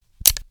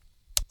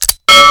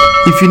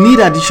If you need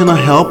additional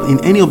help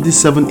in any of these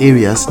 7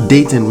 areas,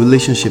 dating,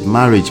 relationship,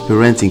 marriage,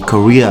 parenting,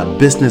 career,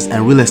 business,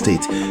 and real estate,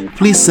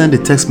 please send a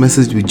text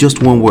message with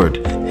just one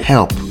word,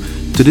 HELP,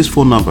 to this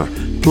phone number,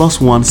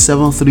 +1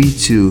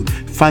 732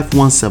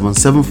 517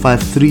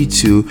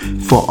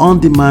 7532 for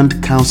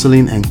on-demand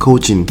counseling and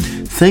coaching.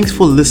 Thanks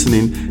for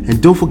listening,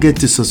 and don't forget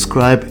to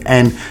subscribe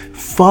and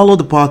follow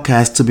the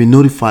podcast to be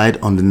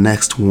notified on the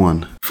next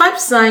one. 5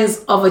 signs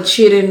of a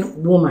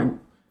cheating woman.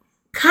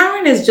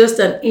 Karen is just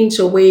an inch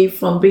away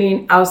from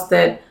being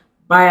ousted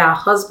by her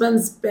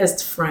husband's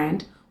best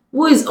friend,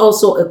 who is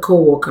also a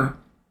co-worker.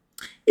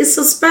 It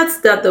suspects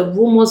that the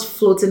rumors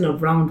floating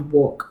around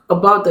work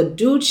about the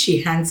dude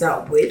she hangs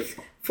out with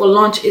for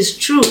lunch is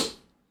true.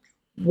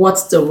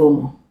 What's the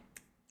rumor?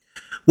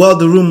 Well,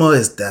 the rumor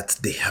is that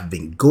they have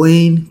been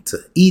going to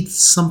eat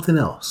something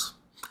else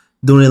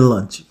during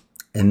lunch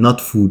and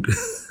not food.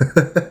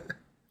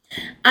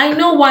 I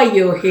know why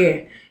you're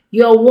here.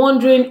 You're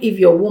wondering if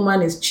your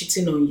woman is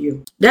cheating on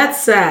you.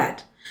 That's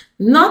sad.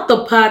 Not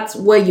the part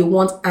where you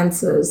want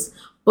answers,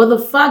 but the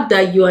fact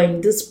that you are in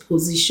this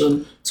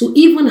position to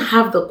even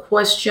have the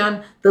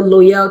question, the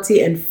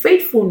loyalty and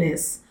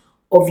faithfulness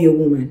of your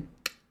woman.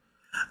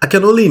 I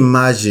can only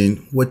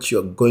imagine what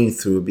you're going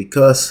through,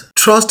 because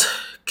trust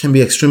can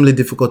be extremely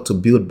difficult to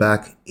build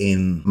back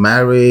in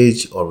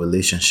marriage or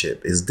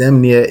relationship. It's damn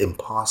near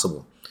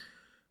impossible.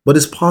 But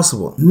it's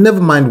possible.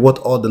 Never mind what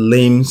all the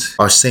lames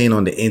are saying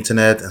on the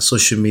internet and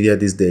social media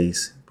these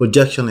days.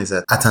 Projection is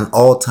at an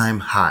all-time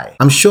high.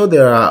 I'm sure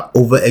there are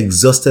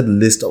over-exhausted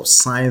list of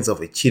signs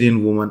of a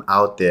cheating woman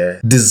out there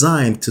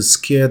designed to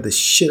scare the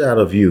shit out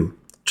of you.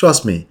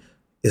 Trust me,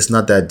 it's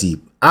not that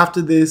deep.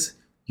 After this,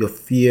 your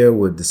fear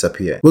will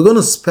disappear. We're going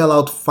to spell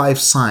out 5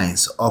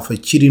 signs of a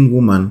cheating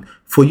woman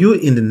for you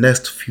in the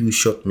next few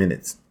short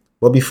minutes.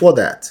 But before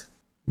that,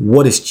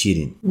 what is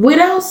cheating?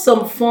 Without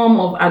some form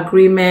of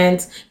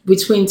agreement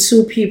between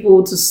two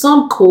people to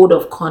some code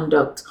of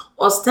conduct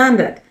or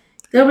standard,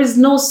 there is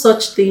no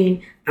such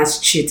thing as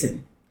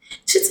cheating.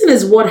 Cheating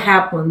is what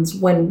happens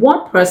when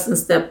one person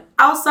steps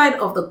outside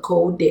of the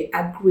code they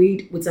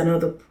agreed with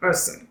another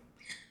person.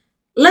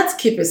 Let's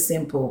keep it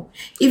simple.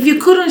 If you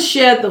couldn't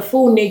share the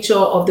full nature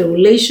of the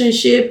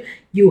relationship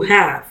you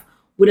have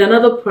with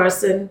another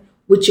person,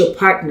 with your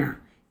partner,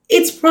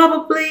 it's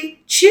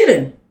probably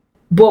cheating.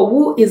 But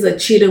who is a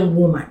cheating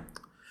woman?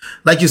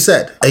 Like you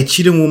said, a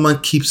cheating woman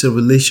keeps a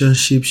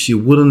relationship she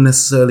wouldn't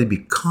necessarily be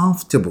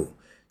comfortable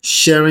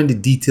sharing the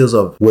details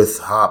of with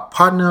her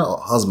partner or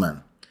husband.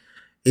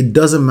 It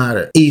doesn't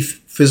matter if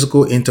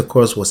physical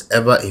intercourse was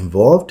ever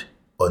involved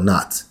or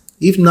not.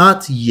 If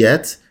not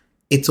yet,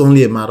 it's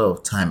only a matter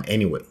of time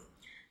anyway.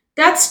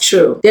 That's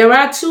true. There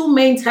are 2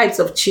 main types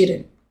of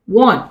cheating.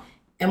 1,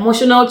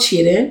 emotional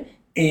cheating,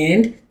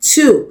 and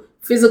 2,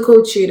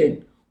 physical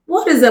cheating.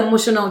 What is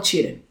emotional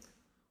cheating?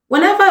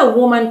 Whenever a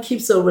woman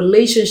keeps a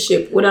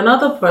relationship with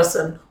another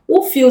person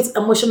who feels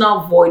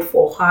emotional void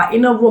for her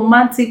in a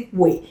romantic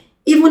way,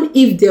 even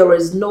if there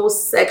is no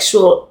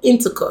sexual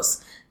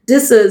intercourse,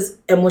 this is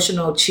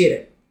emotional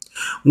cheating.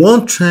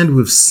 One trend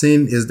we've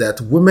seen is that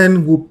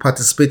women who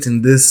participate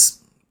in this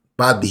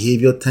bad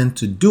behavior tend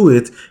to do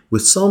it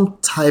with some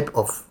type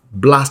of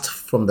blast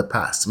from the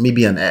past,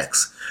 maybe an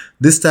ex.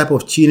 This type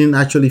of cheating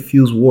actually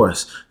feels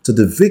worse to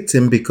the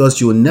victim because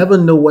you'll never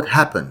know what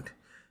happened.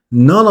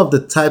 None of the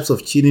types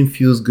of cheating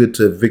feels good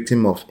to a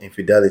victim of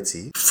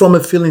infidelity from a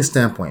feeling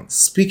standpoint.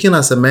 Speaking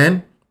as a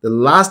man, the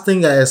last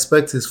thing I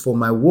expect is for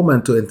my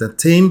woman to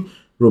entertain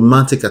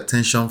romantic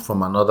attention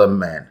from another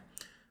man.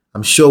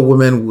 I'm sure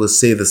women will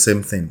say the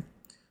same thing.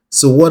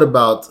 So what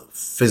about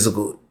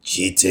physical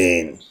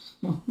cheating?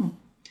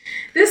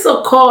 This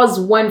occurs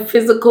when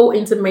physical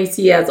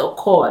intimacy has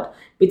occurred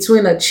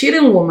between a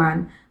cheating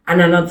woman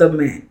and another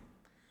man.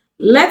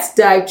 Let's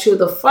dive through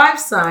the 5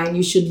 signs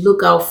you should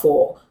look out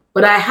for.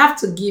 But I have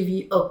to give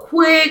you a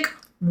quick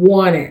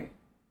warning.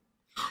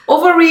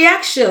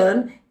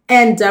 Overreaction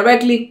and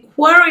directly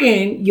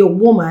querying your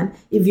woman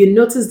if you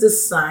notice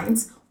these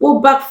signs will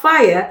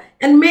backfire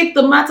and make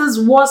the matters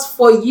worse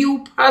for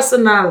you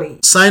personally.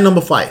 Sign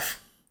number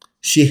 5.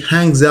 She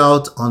hangs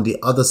out on the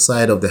other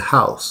side of the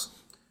house.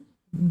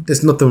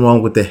 There's nothing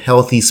wrong with a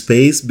healthy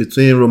space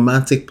between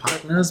romantic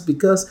partners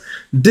because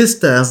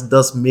distance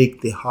does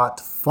make the heart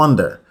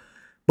fonder.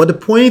 But the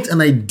point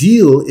and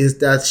ideal is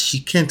that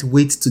she can't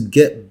wait to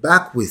get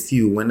back with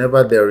you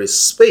whenever there is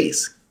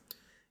space.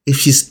 If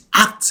she's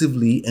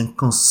actively and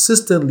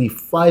consistently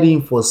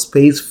fighting for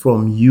space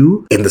from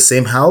you in the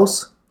same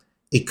house,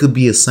 it could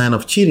be a sign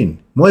of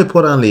cheating. More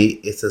importantly,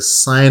 it's a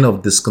sign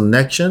of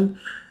disconnection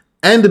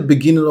and the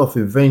beginning of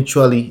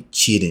eventually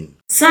cheating.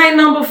 Sign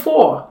number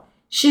 4.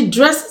 She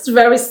dresses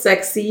very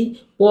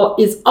sexy but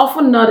is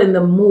often not in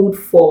the mood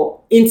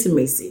for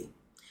intimacy.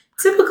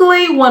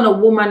 Typically, when a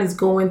woman is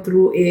going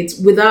through it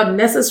without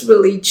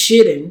necessarily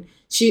cheating,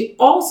 she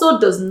also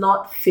does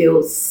not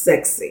feel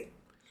sexy.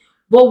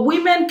 But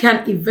women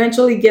can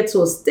eventually get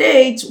to a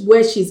stage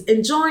where she's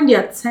enjoying the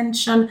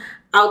attention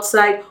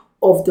outside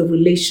of the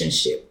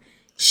relationship.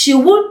 she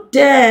would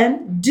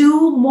then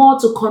do more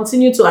to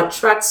continue to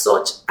attract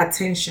such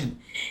attention.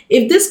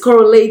 If this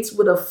correlates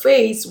with a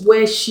phase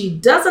where she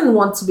doesn't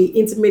want to be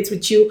intimate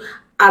with you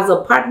as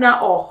a partner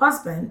or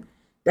husband,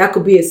 that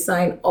could be a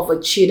sign of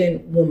a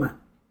cheating woman.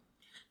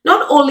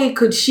 Not only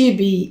could she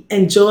be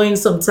enjoying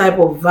some type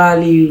of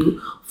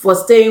value for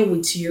staying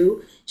with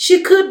you,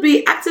 she could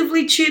be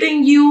actively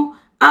cheating you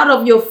out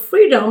of your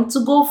freedom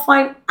to go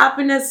find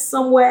happiness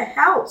somewhere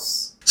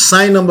else.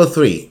 Sign number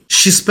 3.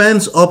 She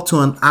spends up to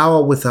an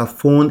hour with her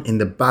phone in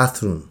the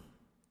bathroom.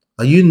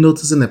 Are you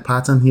noticing a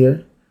pattern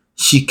here?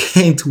 She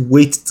can't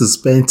wait to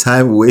spend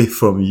time away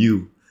from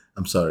you.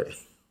 I'm sorry.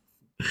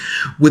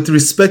 With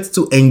respect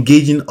to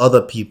engaging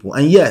other people,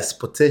 and yes,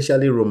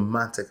 potentially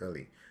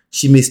romantically,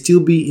 she may still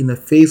be in a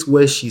phase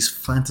where she's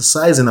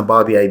fantasizing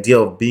about the idea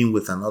of being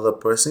with another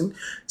person,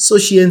 so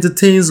she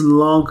entertains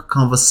long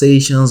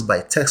conversations by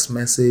text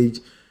message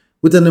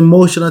with an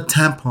emotional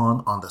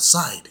tampon on the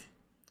side.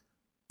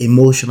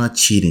 Emotional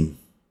cheating.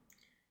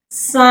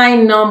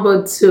 Sign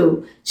number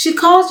 2. She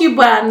calls you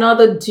by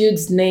another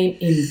dude's name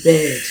in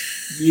bed.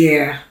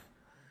 Yeah.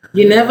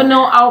 You never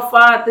know how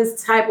far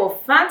this type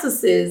of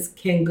fantasies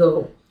can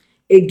go.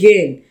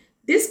 Again,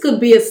 this could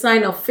be a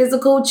sign of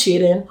physical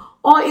cheating,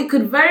 or it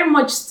could very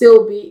much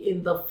still be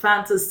in the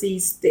fantasy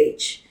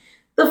stage.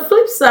 The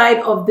flip side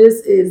of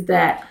this is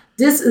that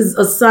this is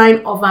a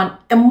sign of an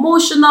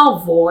emotional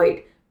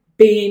void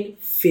being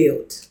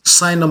filled.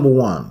 Sign number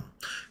 1.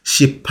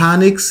 She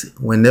panics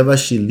whenever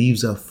she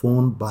leaves her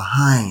phone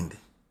behind.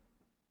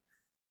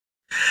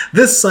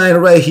 This sign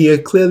right here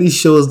clearly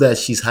shows that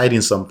she's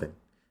hiding something.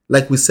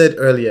 Like we said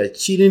earlier,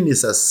 cheating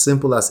is as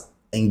simple as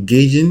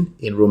engaging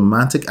in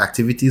romantic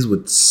activities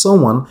with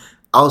someone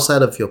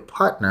outside of your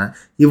partner,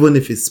 even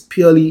if it's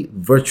purely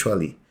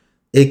virtually,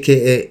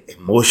 aka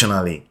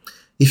emotionally.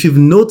 If you've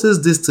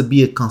noticed this to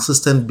be a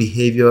consistent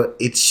behavior,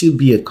 it should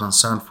be a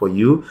concern for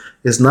you.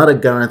 It's not a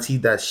guarantee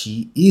that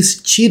she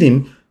is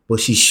cheating, but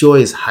she sure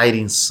is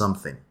hiding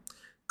something.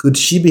 Could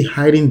she be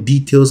hiding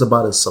details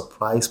about a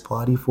surprise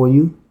party for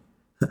you?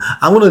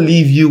 I want to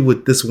leave you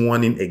with this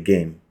warning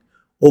again.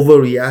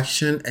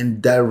 Overreaction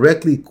and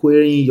directly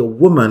querying your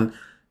woman,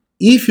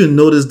 if you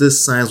notice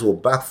these signs, will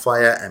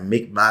backfire and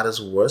make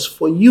matters worse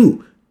for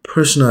you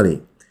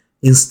personally.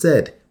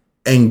 Instead,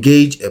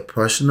 engage a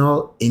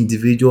personal,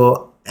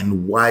 individual,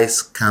 and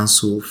wise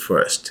counsel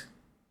first.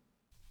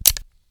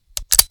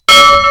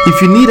 If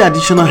you need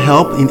additional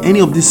help in any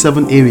of these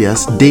 7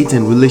 areas,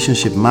 dating,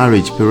 relationship,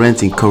 marriage,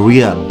 parenting,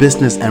 career,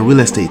 business, and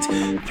real estate,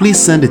 please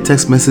send a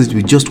text message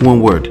with just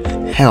one word,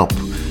 HELP,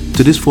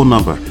 to this phone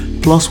number,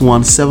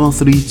 +1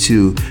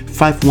 732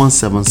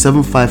 517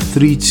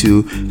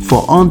 7532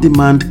 for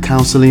on-demand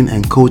counseling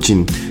and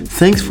coaching.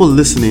 Thanks for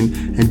listening,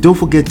 and don't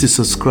forget to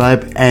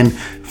subscribe and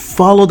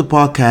follow the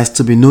podcast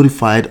to be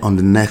notified on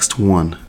the next one.